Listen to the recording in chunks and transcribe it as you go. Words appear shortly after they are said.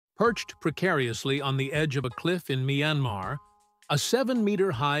Perched precariously on the edge of a cliff in Myanmar, a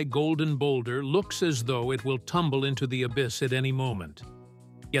 7-meter-high golden boulder looks as though it will tumble into the abyss at any moment.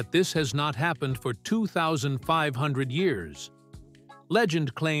 Yet this has not happened for 2,500 years.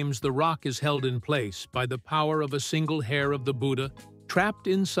 Legend claims the rock is held in place by the power of a single hair of the Buddha trapped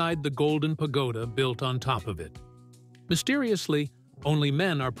inside the golden pagoda built on top of it. Mysteriously, only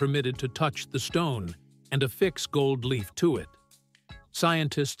men are permitted to touch the stone and affix gold leaf to it.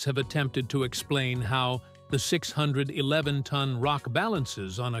 Scientists have attempted to explain how the 611-ton rock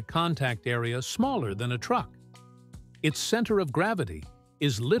balances on a contact area smaller than a truck. Its center of gravity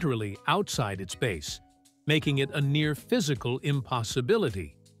is literally outside its base, making it a near-physical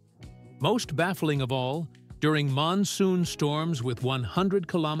impossibility. Most baffling of all, during monsoon storms with 100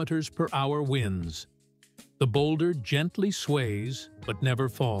 km/h winds. The boulder gently sways but never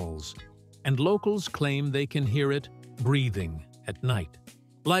falls, and locals claim they can hear it breathing at night.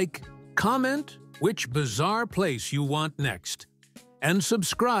 Like, comment which bizarre place you want next, and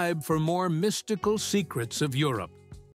subscribe for more mystical secrets of Europe.